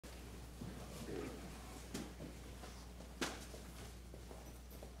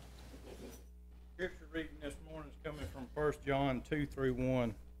1 John 2 through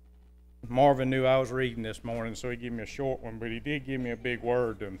 1. Marvin knew I was reading this morning, so he gave me a short one, but he did give me a big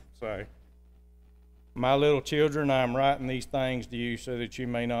word to say. My little children, I am writing these things to you so that you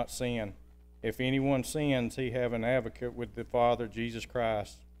may not sin. If anyone sins, he have an advocate with the Father, Jesus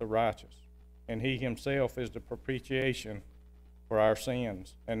Christ, the righteous. And he himself is the propitiation for our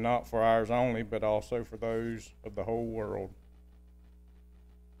sins, and not for ours only, but also for those of the whole world.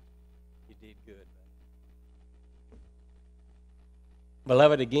 You did good.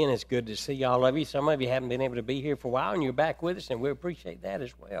 Beloved, again, it's good to see all of you. Some of you haven't been able to be here for a while, and you're back with us, and we appreciate that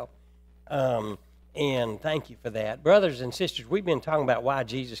as well. And thank you for that. Brothers and sisters, we've been talking about why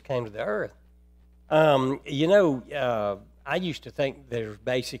Jesus came to the earth. I used to think there's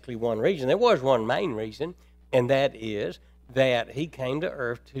basically one reason. There was one main reason, and that is that he came to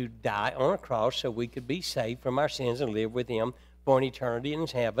earth to die on a cross so we could be saved from our sins and live with him for an eternity in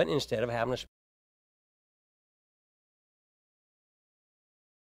heaven instead of having to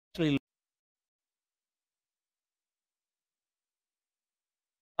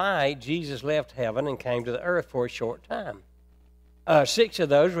why Jesus left heaven and came to the earth for a short time. 6 of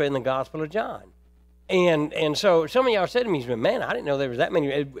those were in the Gospel of John. And so some of y'all said to me, man, I didn't know there was that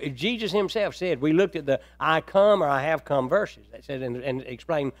many. Jesus himself said, we looked at the I come or I have come verses. That said, and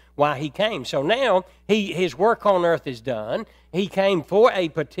explained why he came. So now his work on earth is done. He came for a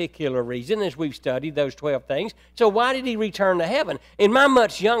particular reason as we've studied those 12 things. So why did he return to heaven? In my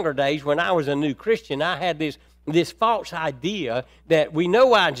much younger days when I was a new Christian, I had this false idea that we know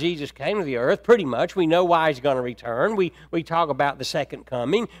why Jesus came to the earth, pretty much. We know why he's going to return. We talk about the second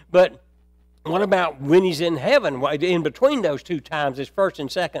coming, but what about when he's in heaven? In between those two times, this first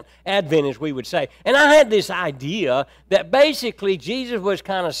and second advent, as we would say. And I had this idea that basically Jesus was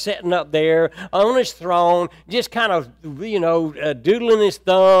kind of sitting up there on his throne, just kind of, doodling his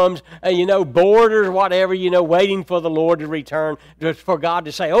thumbs, bored or whatever, waiting for the Lord to return, just for God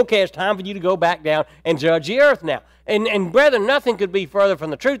to say, okay, it's time for you to go back down and judge the earth now. And brethren, nothing could be further from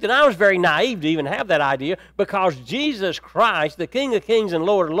the truth. And I was very naive to even have that idea, because Jesus Christ, the King of Kings and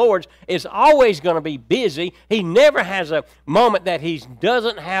Lord of Lords, is always going to be busy. He never has a moment that he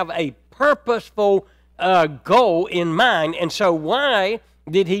doesn't have a purposeful goal in mind. And so why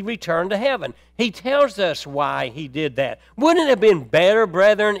did he return to heaven? He tells us why he did that. Wouldn't it have been better,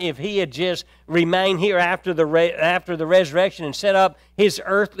 brethren, if he had just remained here after the resurrection and set up his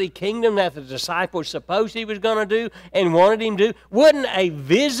earthly kingdom that the disciples supposed he was going to do and wanted him to do? Wouldn't a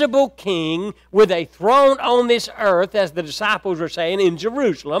visible king with a throne on this earth, as the disciples were saying, in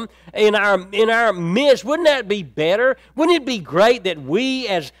Jerusalem, in our midst, wouldn't that be better? Wouldn't it be great that we,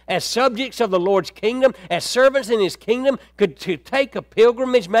 as subjects of the Lord's kingdom, as servants in his kingdom, could take a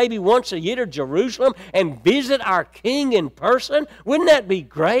pilgrimage maybe once a year to Jerusalem and visit our King in person? Wouldn't that be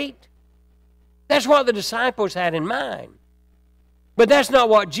great? That's what the disciples had in mind. But that's not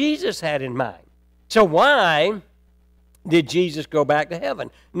what Jesus had in mind. So why did Jesus go back to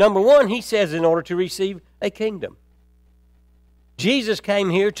heaven? Number one, he says in order to receive a kingdom. Jesus came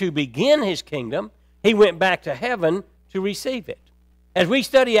here to begin his kingdom. He went back to heaven to receive it. As we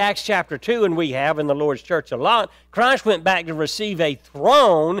study Acts chapter 2, and we have in the Lord's church a lot, Christ went back to receive a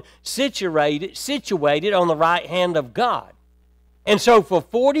throne situated on the right hand of God. And so for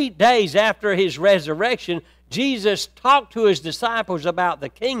 40 days after his resurrection, Jesus talked to his disciples about the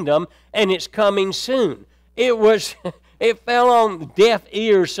kingdom and its coming soon. It fell on deaf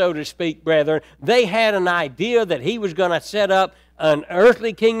ears, so to speak, brethren. They had an idea that he was going to set up an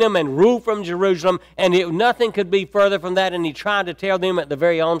earthly kingdom and rule from Jerusalem, and nothing could be further from that. And he tried to tell them at the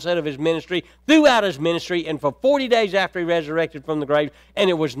very onset of his ministry, throughout his ministry, and for 40 days after he resurrected from the grave. And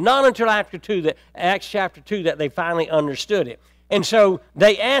it was not until Acts chapter 2 that they finally understood it. And so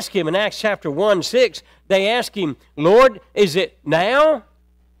they asked him in Acts chapter 1:6, they asked him, Lord, is it now?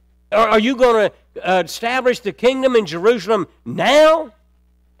 Or are you going to establish the kingdom in Jerusalem now?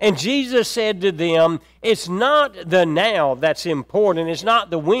 And Jesus said to them, it's not the now that's important. It's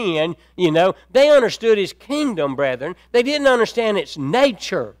not the when, They understood his kingdom, brethren. They didn't understand its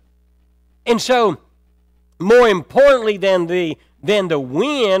nature. And so, more importantly than the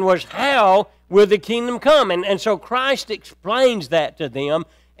when was how will the kingdom come. And so Christ explains that to them.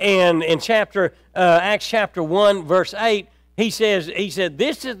 And in Acts chapter 1, verse 8, he said,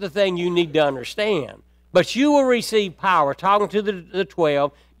 this is the thing you need to understand. But you will receive power, talking to the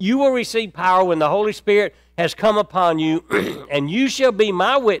 12, you will receive power when the Holy Spirit has come upon you, and you shall be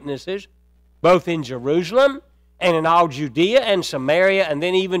my witnesses, both in Jerusalem and in all Judea and Samaria, and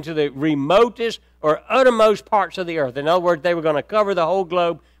then even to the remotest or uttermost parts of the earth. In other words, they were going to cover the whole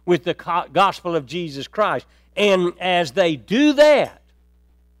globe with the gospel of Jesus Christ. And as they do that,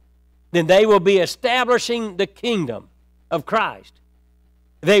 then they will be establishing the kingdom. of Christ.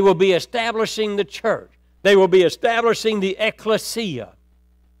 They will be establishing the church. They will be establishing the ecclesia.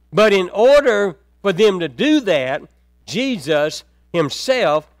 But in order for them to do that, Jesus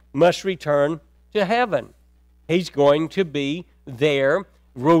himself must return to heaven. He's going to be there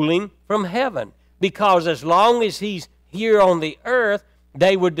ruling from heaven. Because as long as he's here on the earth,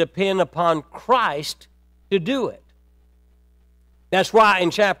 they would depend upon Christ to do it. That's why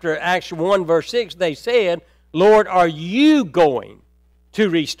in chapter Acts 1, verse 6, they said, Lord, are you going to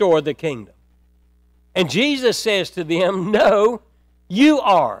restore the kingdom? And Jesus says to them, no, you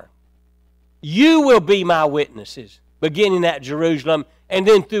are. You will be my witnesses, beginning at Jerusalem and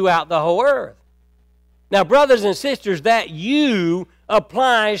then throughout the whole earth. Now, brothers and sisters, that you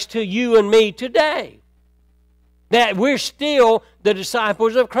applies to you and me today. That we're still the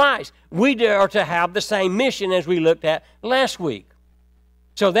disciples of Christ. We are to have the same mission as we looked at last week.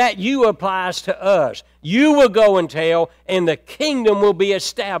 So that you applies to us. You will go and tell, and the kingdom will be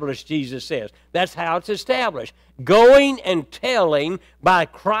established, Jesus says. That's how it's established. Going and telling by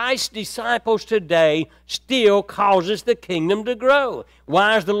Christ's disciples today still causes the kingdom to grow.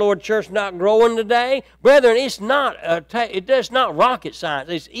 Why is the Lord Church not growing today? Brethren, it's not rocket science.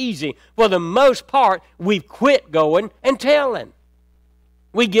 It's easy. For the most part, we've quit going and telling.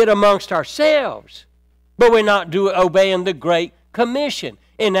 We get amongst ourselves, but we're not obeying the Great Commission.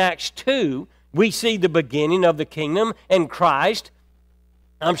 In Acts 2, we see the beginning of the kingdom and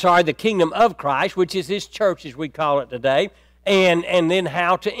the kingdom of Christ, which is his church as we call it today, and then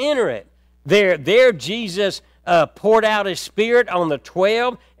how to enter it. There Jesus poured out his Spirit on the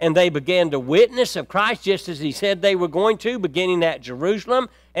 12, and they began to witness of Christ just as he said they were going to, beginning at Jerusalem.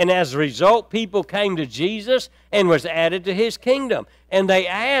 And as a result, people came to Jesus and was added to his kingdom. And they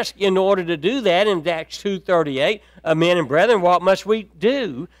asked, in order to do that, in Acts 2:38, men and brethren, what must we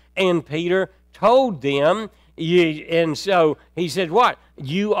do? And Peter told them, and so he said, what?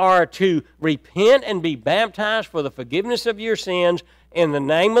 You are to repent and be baptized for the forgiveness of your sins in the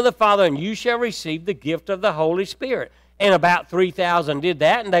name of the Father, and you shall receive the gift of the Holy Spirit. And about 3,000 did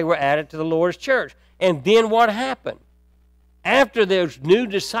that, and they were added to the Lord's church. And then what happened? After those new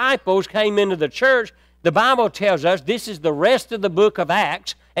disciples came into the church, the Bible tells us, this is the rest of the book of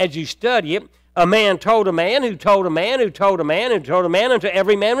Acts, as you study it, a man told a man who told a man who told a man who told a man until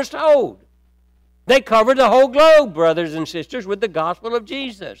every man was told. They covered the whole globe, brothers and sisters, with the gospel of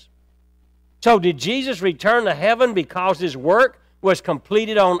Jesus. So did Jesus return to heaven because his work was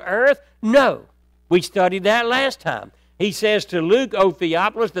completed on earth? No. We studied that last time. He says to Luke, O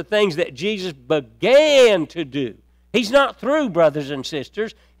Theophilus, the things that Jesus began to do. He's not through, brothers and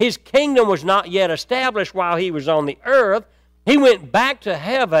sisters. His kingdom was not yet established while he was on the earth. He went back to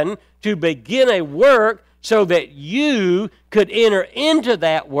heaven to begin a work so that you could enter into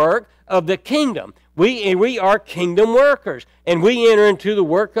that work of the kingdom. We are kingdom workers, and we enter into the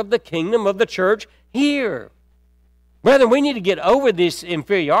work of the kingdom of the church here. Brethren, we need to get over this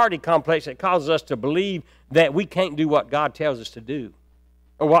inferiority complex that causes us to believe that we can't do what God tells us to do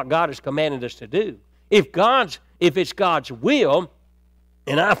or what God has commanded us to do. If it's God's will,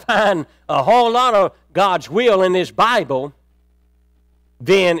 and I find a whole lot of God's will in this Bible,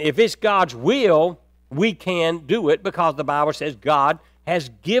 then if it's God's will, we can do it because the Bible says God has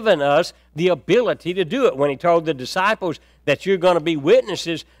given us the ability to do it. When he told the disciples that you're going to be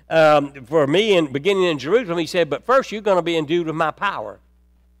witnesses for me, and beginning in Jerusalem, he said, but first you're going to be endued with my power.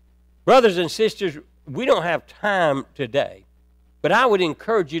 Brothers and sisters, we don't have time today, but I would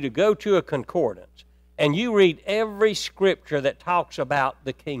encourage you to go to a concordance and you read every scripture that talks about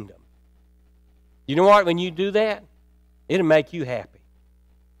the kingdom. You know what? When you do that, it'll make you happy.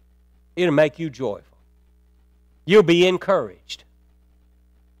 It'll make you joyful. You'll be encouraged.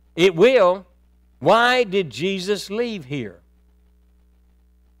 It will. Why did Jesus leave here?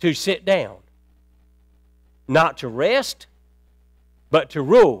 To sit down. Not to rest, but to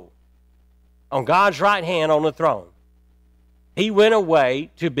rule on God's right hand on the throne. He went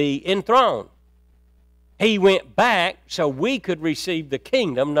away to be enthroned. He went back so we could receive the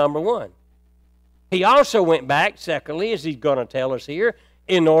kingdom, number one. He also went back, secondly, as he's going to tell us here,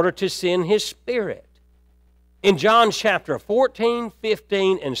 in order to send his Spirit. In John chapter 14,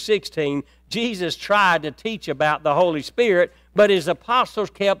 15, and 16, Jesus tried to teach about the Holy Spirit, but his apostles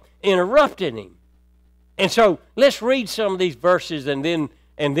kept interrupting him. And so let's read some of these verses and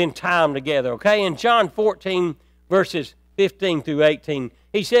then tie them together, okay? In John 14, verses 15 through 18,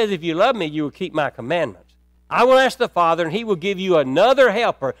 he says, if you love me, you will keep my commandments. I will ask the Father, and he will give you another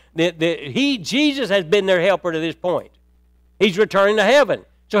helper. Jesus has been their helper to this point. He's returning to heaven.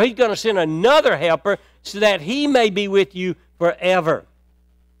 So he's going to send another helper so that he may be with you forever.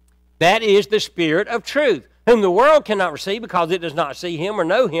 That is the Spirit of truth, whom the world cannot receive because it does not see him or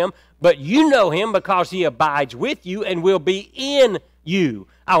know him, but you know him because he abides with you and will be in you.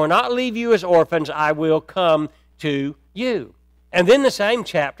 I will not leave you as orphans. I will come to you. And then the same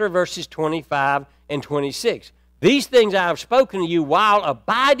chapter, verses 25 and 26. These things I have spoken to you while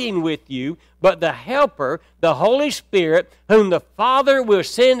abiding with you, but the Helper, the Holy Spirit, whom the Father will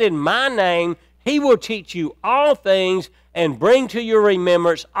send in my name, he will teach you all things and bring to your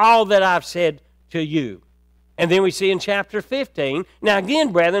remembrance all that I've said to you. And then we see in chapter 15, now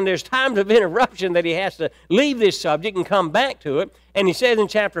again, brethren, there's times of interruption that he has to leave this subject and come back to it. And he says in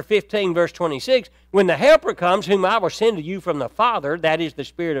chapter 15, verse 26, when the Helper comes, whom I will send to you from the Father, that is the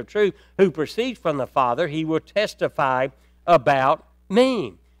Spirit of truth, who proceeds from the Father, he will testify about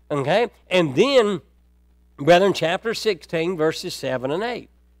me. Okay? And then, brethren, chapter 16, verses 7 and 8.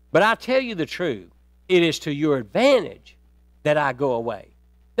 But I tell you the truth, it is to your advantage that I go away.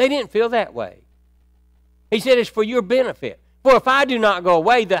 They didn't feel that way. He said it's for your benefit. For if I do not go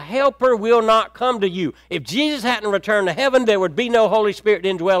away, the Helper will not come to you. If Jesus hadn't returned to heaven, there would be no Holy Spirit to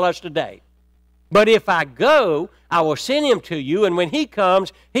indwell us today. But if I go, I will send him to you, and when he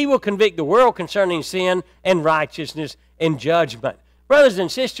comes, he will convict the world concerning sin and righteousness and judgment. Brothers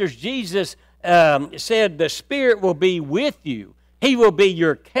and sisters, Jesus said the Spirit will be with you. He will be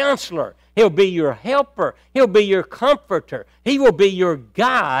your counselor. He'll be your helper. He'll be your comforter. He will be your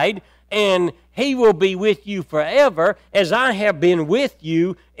guide, and he will be with you forever as I have been with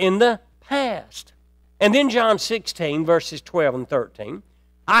you in the past. And then John 16, verses 12 and 13.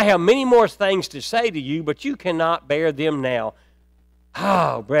 I have many more things to say to you, but you cannot bear them now.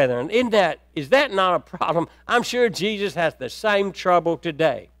 Oh, brethren, is that not a problem? I'm sure Jesus has the same trouble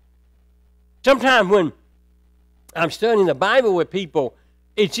today. Sometimes when I'm studying the Bible with people,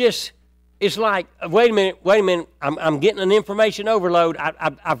 it's like, wait a minute, I'm getting an information overload.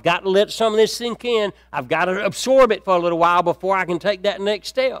 I've got to let some of this sink in. I've got to absorb it for a little while before I can take that next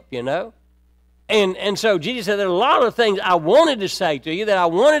step, you know. And so Jesus said there are a lot of things I wanted to say to you, that I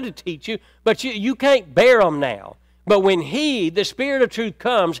wanted to teach you, but you can't bear them now. But when he, the Spirit of truth,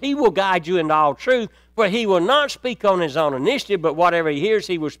 comes, he will guide you into all truth, for he will not speak on his own initiative, but whatever he hears,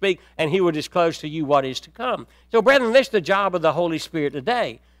 he will speak, and he will disclose to you what is to come. So, brethren, that's the job of the Holy Spirit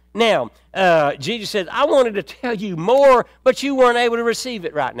today. Now, Jesus said, I wanted to tell you more, but you weren't able to receive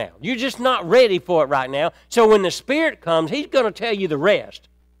it right now. You're just not ready for it right now. So when the Spirit comes, he's going to tell you the rest.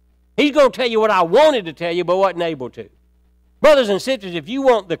 He's going to tell you what I wanted to tell you, but wasn't able to. Brothers and sisters, if you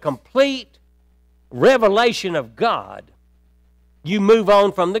want the complete revelation of God, you move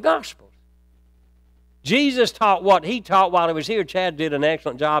on from the Gospels. Jesus taught what he taught while he was here. Chad did an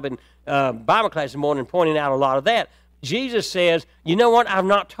excellent job in Bible class this morning pointing out a lot of that. Jesus says, you know what? I've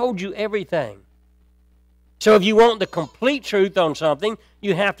not told you everything. So if you want the complete truth on something,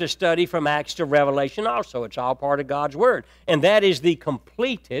 you have to study from Acts to Revelation also. It's all part of God's Word. And that is the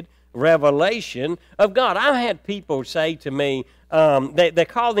completed revelation of God. I've had people say to me, they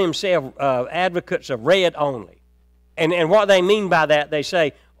call themselves advocates of red only. And what they mean by that, they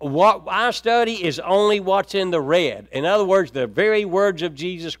say, what I study is only what's in the red. In other words, the very words of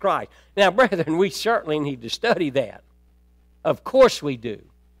Jesus Christ. Now, brethren, we certainly need to study that. Of course we do.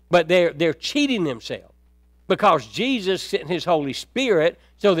 But they're cheating themselves, because Jesus sent his Holy Spirit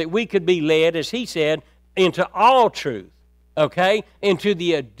so that we could be led, as he said, into all truth, okay? Into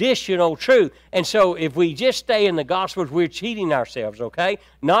the additional truth. And so if we just stay in the Gospels, we're cheating ourselves, okay?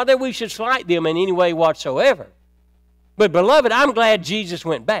 Not that we should slight them in any way whatsoever. But, beloved, I'm glad Jesus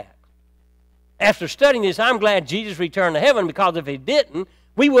went back. After studying this, I'm glad Jesus returned to heaven, because if he didn't,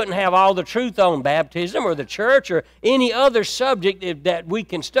 we wouldn't have all the truth on baptism or the church or any other subject that we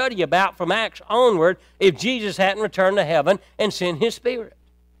can study about from Acts onward if Jesus hadn't returned to heaven and sent his Spirit.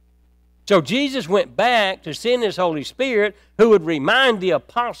 So Jesus went back to send his Holy Spirit, who would remind the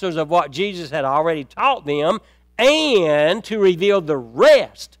apostles of what Jesus had already taught them, and to reveal the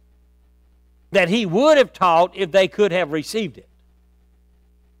rest that he would have taught if they could have received it.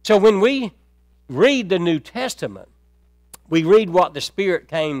 So when we read the New Testament, we read what the Spirit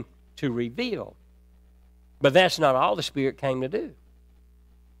came to reveal. But that's not all the Spirit came to do.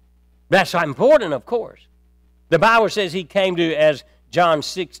 That's important, of course. The Bible says he came to, as John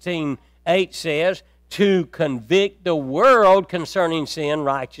 16:8 says, to convict the world concerning sin,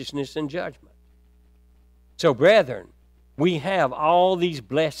 righteousness, and judgment. So, brethren, we have all these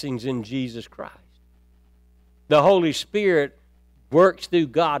blessings in Jesus Christ. The Holy Spirit works through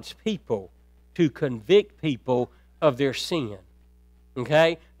God's people to convict people of their sin.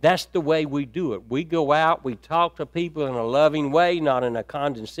 Okay? That's the way we do it. We go out, we talk to people in a loving way, not in a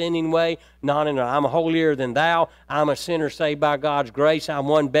condescending way, not in a I'm holier than thou, I'm a sinner saved by God's grace, I'm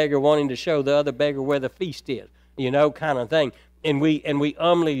one beggar wanting to show the other beggar where the feast is, kind of thing. And we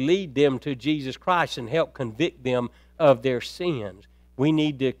humbly lead them to Jesus Christ and help convict them of their sins. We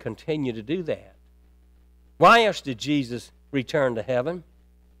need to continue to do that. Why else did Jesus return to heaven?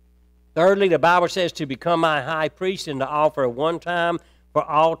 Thirdly, the Bible says to become my high priest and to offer a one-time for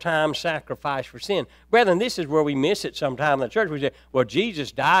all-time sacrifice for sin. Brethren, this is where we miss it sometime in the church. We say, well,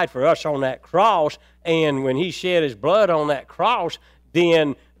 Jesus died for us on that cross, and when he shed his blood on that cross,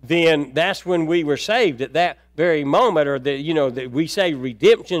 then that's when we were saved at that very moment, or that we say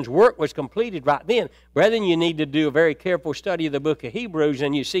redemption's work was completed right then. Brethren, you need to do a very careful study of the book of Hebrews,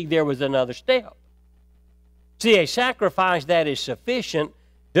 and you see there was another step. See, a sacrifice that is sufficient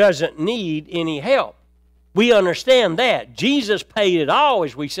doesn't need any help. We understand that. Jesus paid it all,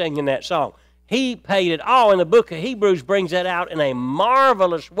 as we sing in that song. He paid it all, and the book of Hebrews brings that out in a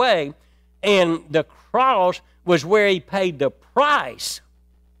marvelous way, and the cross was where he paid the price.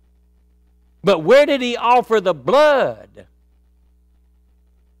 But where did he offer the blood?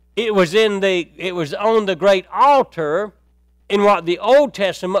 It was on the great altar in what the Old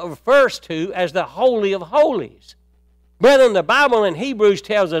Testament refers to as the Holy of Holies. Brethren, the Bible in Hebrews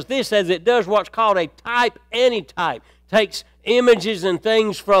tells us this, as it does what's called a type antitype. Takes images and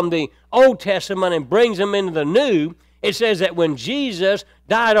things from the Old Testament and brings them into the New. It says that when Jesus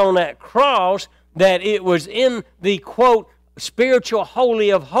died on that cross, that it was in the, quote, spiritual Holy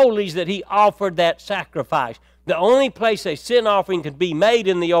of Holies that he offered that sacrifice. The only place a sin offering could be made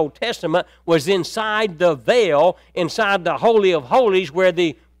in the Old Testament was inside the veil, inside the Holy of Holies, where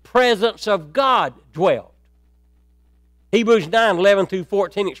the presence of God dwelt. Hebrews 9:11 through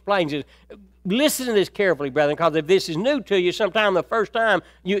 14 explains it. Listen to this carefully, brethren, because if this is new to you, sometime the first time,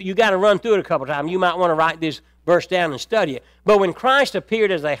 you got to run through it a couple times. You might want to write this verse down and study it. But when Christ appeared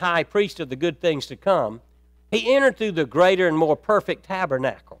as a high priest of the good things to come, he entered through the greater and more perfect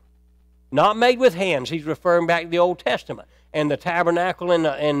tabernacle, not made with hands. He's referring back to the Old Testament and the tabernacle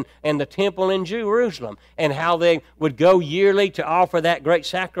and the temple in Jerusalem, and how they would go yearly to offer that great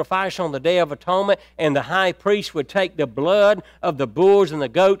sacrifice on the Day of Atonement, and the high priest would take the blood of the bulls and the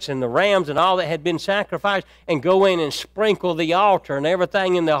goats and the rams and all that had been sacrificed and go in and sprinkle the altar and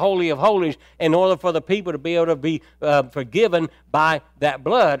everything in the Holy of Holies in order for the people to be able to be forgiven by that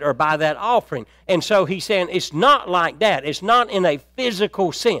blood or by that offering. And so he's saying it's not like that. It's not in a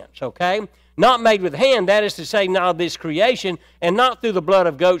physical sense, okay? Not made with hand, that is to say, not this creation, and not through the blood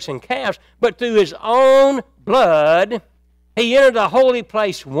of goats and calves, but through his own blood. He entered the holy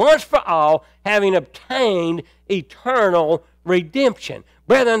place once for all, having obtained eternal redemption.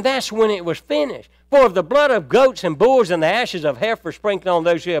 Brethren, that's when it was finished. For if the blood of goats and bulls and the ashes of heifer sprinkled on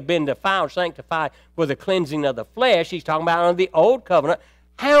those who have been defiled, sanctified for the cleansing of the flesh, he's talking about under the old covenant,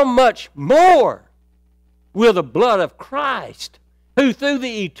 how much more will the blood of Christ, who through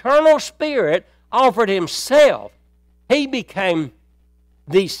the eternal Spirit offered himself, he became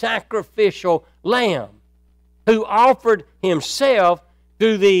the sacrificial lamb, who offered himself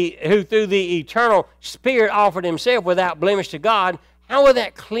who through the eternal Spirit offered himself without blemish to God. How will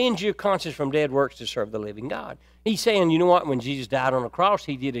that cleanse your conscience from dead works to serve the living God? He's saying, you know what, when Jesus died on the cross,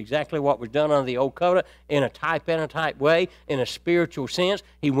 he did exactly what was done under the old covenant in a type antitype way, in a spiritual sense.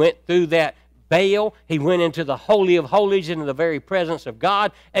 He went through that veil. He went into the Holy of Holies, into the very presence of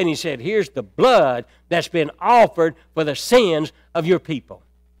God, and he said, here's the blood that's been offered for the sins of your people.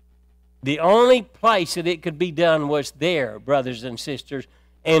 The only place that it could be done was there, brothers and sisters.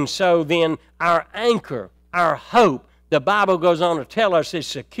 And so then our anchor, our hope, the Bible goes on to tell us, is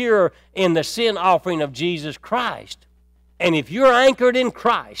secure in the sin offering of Jesus Christ. And if you're anchored in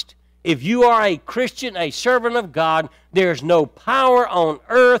Christ, if you are a Christian, a servant of God, there's no power on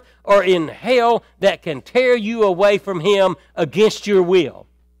earth or in hell that can tear you away from him against your will.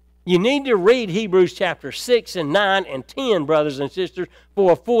 You need to read Hebrews chapter 6 and 9 and 10, brothers and sisters,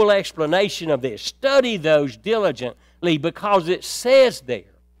 for a full explanation of this. Study those diligently, because it says there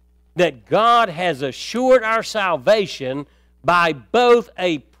that God has assured our salvation by both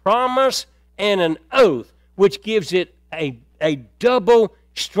a promise and an oath, which gives it a double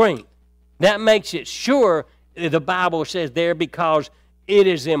strength. That makes it sure, the Bible says there, because it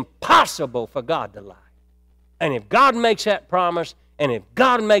is impossible for God to lie. And if God makes that promise, and if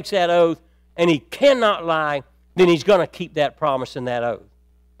God makes that oath, and he cannot lie, then he's going to keep that promise and that oath.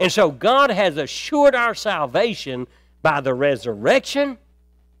 And so God has assured our salvation by the resurrection,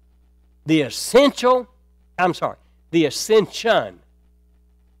 the ascension,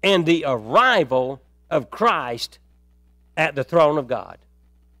 and the arrival of Christ at the throne of God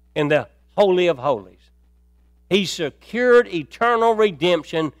in the Holy of Holies. He secured eternal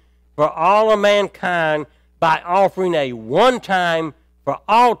redemption for all of mankind by offering a one-time, for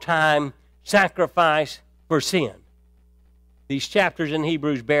all time, sacrifice for sin. These chapters in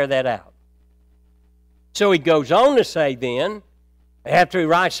Hebrews bear that out. So he goes on to say then, after he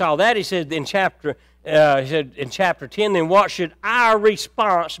writes all that, he said in chapter 10, then what should our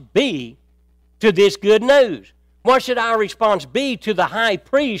response be to this good news? What should our response be to the high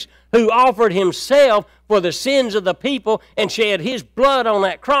priest who offered himself for the sins of the people and shed his blood on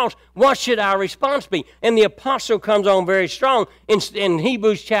that cross? What should our response be? And the apostle comes on very strong in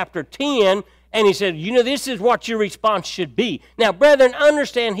Hebrews chapter 10, and he said, you know, this is what your response should be. Now, brethren,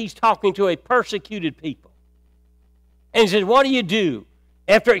 understand he's talking to a persecuted people. And he says, what do you do?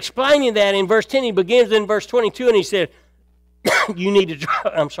 After explaining that in verse 10, he begins in verse 22, and he said, you need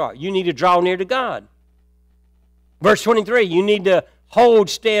to draw near to God. Verse 23, you need to hold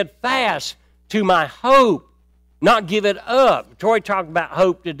steadfast to my hope, not give it up. Troy talked about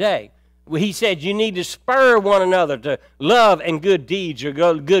hope today. He said you need to spur one another to love and good deeds or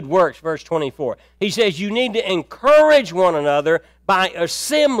good works, verse 24. He says you need to encourage one another by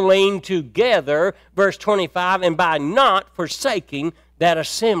assembling together, verse 25, and by not forsaking that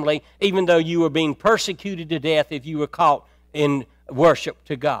assembly, even though you were being persecuted to death if you were caught in worship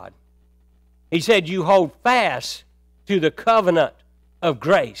to God. He said you hold fast to the covenant of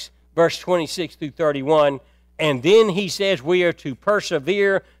grace, verse 26 through 31. And then he says we are to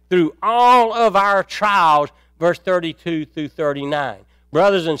persevere through all of our trials, verse 32 through 39.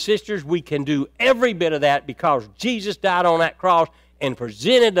 Brothers and sisters, we can do every bit of that because Jesus died on that cross and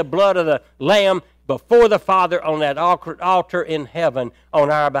presented the blood of the Lamb before the Father on that altar in heaven on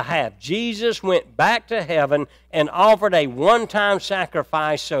our behalf. Jesus went back to heaven and offered a one-time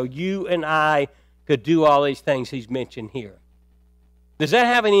sacrifice so you and I could do all these things he's mentioned here. Does that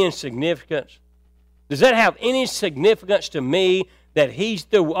have any significance? Does that have any significance to me that he's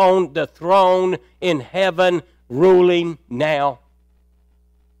on the throne in heaven ruling now?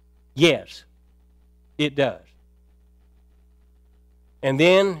 Yes, it does. And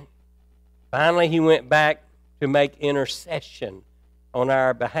then, finally, he went back to make intercession on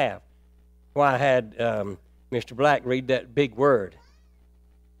our behalf. Well, I had Mr. Black read that big word.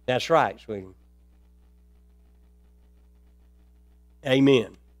 That's right, sweetie.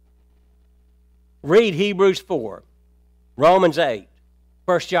 Amen. Read Hebrews 4, Romans 8,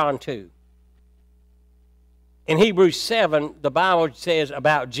 1 John 2. In Hebrews 7, the Bible says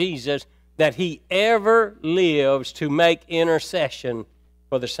about Jesus that he ever lives to make intercession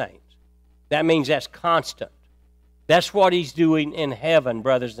for the saints. That means that's constant. That's what he's doing in heaven,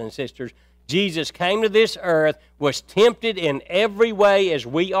 brothers and sisters. Jesus came to this earth, was tempted in every way as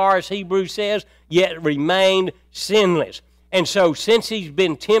we are, as Hebrews says, yet remained sinless. And so since he's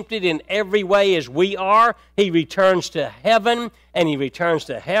been tempted in every way as we are, he returns to heaven, and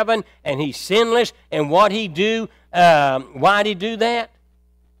he's sinless. And what he do, why did he do that?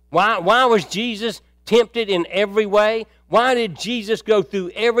 Why was Jesus tempted in every way? Why did Jesus go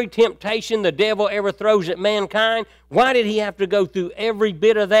through every temptation the devil ever throws at mankind? Why did he have to go through every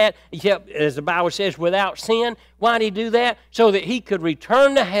bit of that, as the Bible says, without sin? Why did he do that? So that he could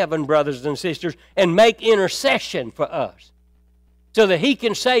return to heaven, brothers and sisters, and make intercession for us. So that he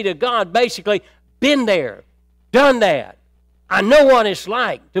can say to God, basically, been there, done that. I know what it's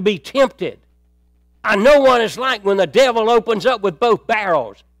like to be tempted. I know what it's like when the devil opens up with both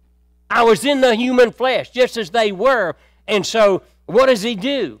barrels. I was in the human flesh, just as they were. And so, what does he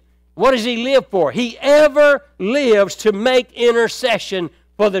do? What does he live for? He ever lives to make intercession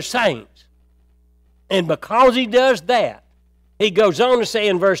for the saints. And because he does that, he goes on to say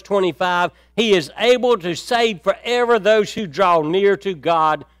in verse 25, he is able to save forever those who draw near to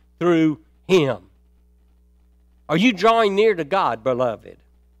God through him. Are you drawing near to God, beloved?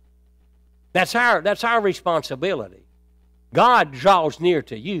 That's our responsibility. God draws near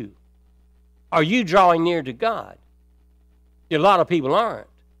to you. Are you drawing near to God? A lot of people aren't.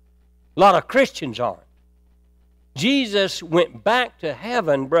 A lot of Christians aren't. Jesus went back to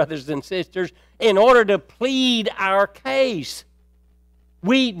heaven, brothers and sisters, in order to plead our case.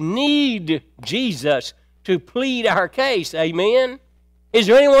 We need Jesus to plead our case. Amen? Is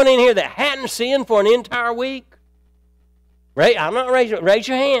there anyone in here that hadn't sinned for an entire week? I'm not raising. Raise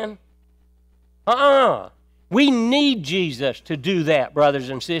your hand. We need Jesus to do that, brothers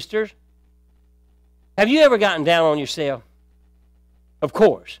and sisters. Have you ever gotten down on yourself? Of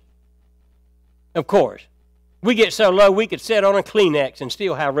course. Of course. We get so low we could sit on a Kleenex and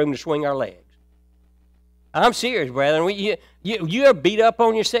still have room to swing our legs. I'm serious, brethren. You ever beat up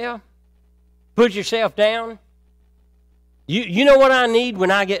on yourself? Put yourself down? You know what I need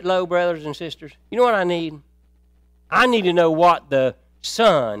when I get low, brothers and sisters? You know what I need? I need to know what the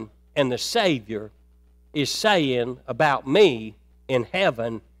Son and the Savior is saying about me in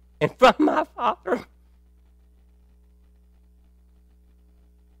heaven and from my Father.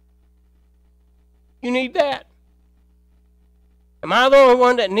 You need that. Am I the only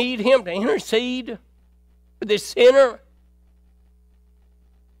one that need Him to intercede for this sinner?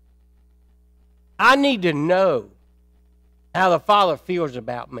 I need to know how the Father feels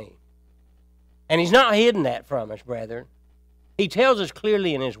about me. And He's not hidden that from us, brethren. He tells us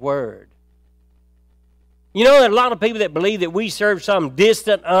clearly in His Word. You know, there are a lot of people that believe that we serve some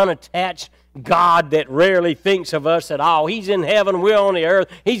distant, unattached God that rarely thinks of us at all. He's in heaven, we're on the earth.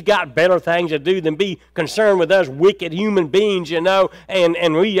 He's got better things to do than be concerned with us wicked human beings, you know,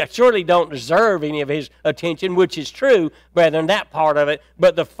 and we surely don't deserve any of His attention, which is true, brethren, that part of it.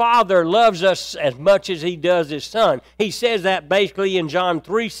 But the Father loves us as much as He does His Son. He says that basically in John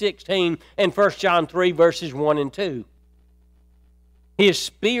 3:16 and 1 John 3, verses 1 and 2. His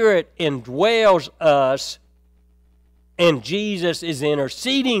Spirit indwells us, and Jesus is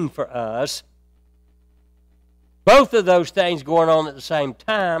interceding for us. Both of those things going on at the same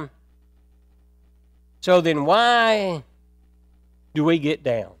time. So then why do we get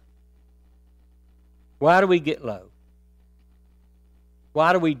down? Why do we get low?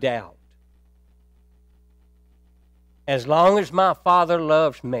 Why do we doubt? As long as my Father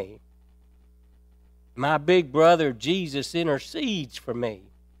loves me, my big brother Jesus intercedes for me,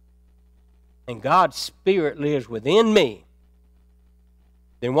 and God's Spirit lives within me,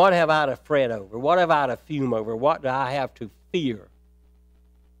 then what have I to fret over? What have I to fume over? What do I have to fear?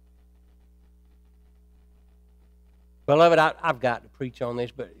 Beloved, I've got to preach on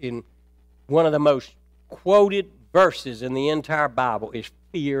this, but in one of the most quoted verses in the entire Bible is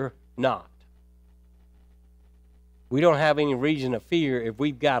fear not. We don't have any reason to fear if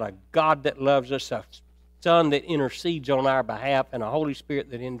we've got a God that loves us, a Son that intercedes on our behalf, and a Holy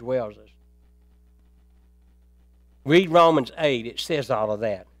Spirit that indwells us. Read Romans 8, it says all of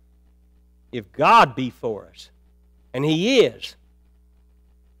that. If God be for us, and He is,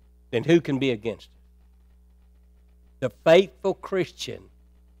 then who can be against us? The faithful Christian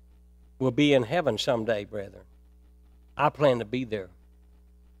will be in heaven someday, brethren. I plan to be there.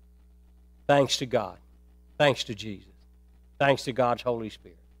 Thanks to God. Thanks to Jesus. Thanks to God's Holy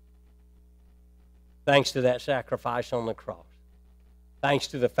Spirit. Thanks to that sacrifice on the cross. Thanks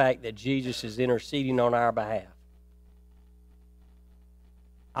to the fact that Jesus is interceding on our behalf.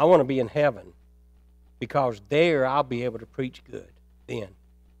 I want to be in heaven because there I'll be able to preach good then.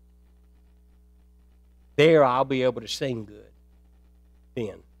 There I'll be able to sing good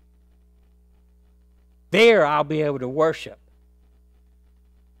then. There I'll be able to worship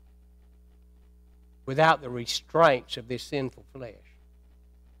without the restraints of this sinful flesh.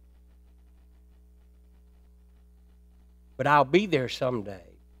 But I'll be there someday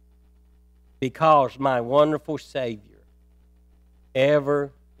because my wonderful Savior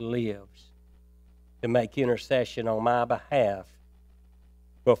ever lives to make intercession on my behalf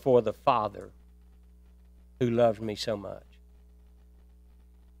before the Father who loves me so much.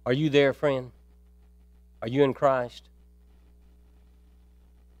 Are you there, friend? Are you in Christ?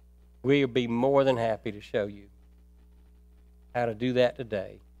 We'll be more than happy to show you how to do that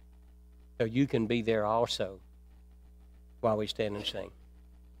today so you can be there also while we stand and sing.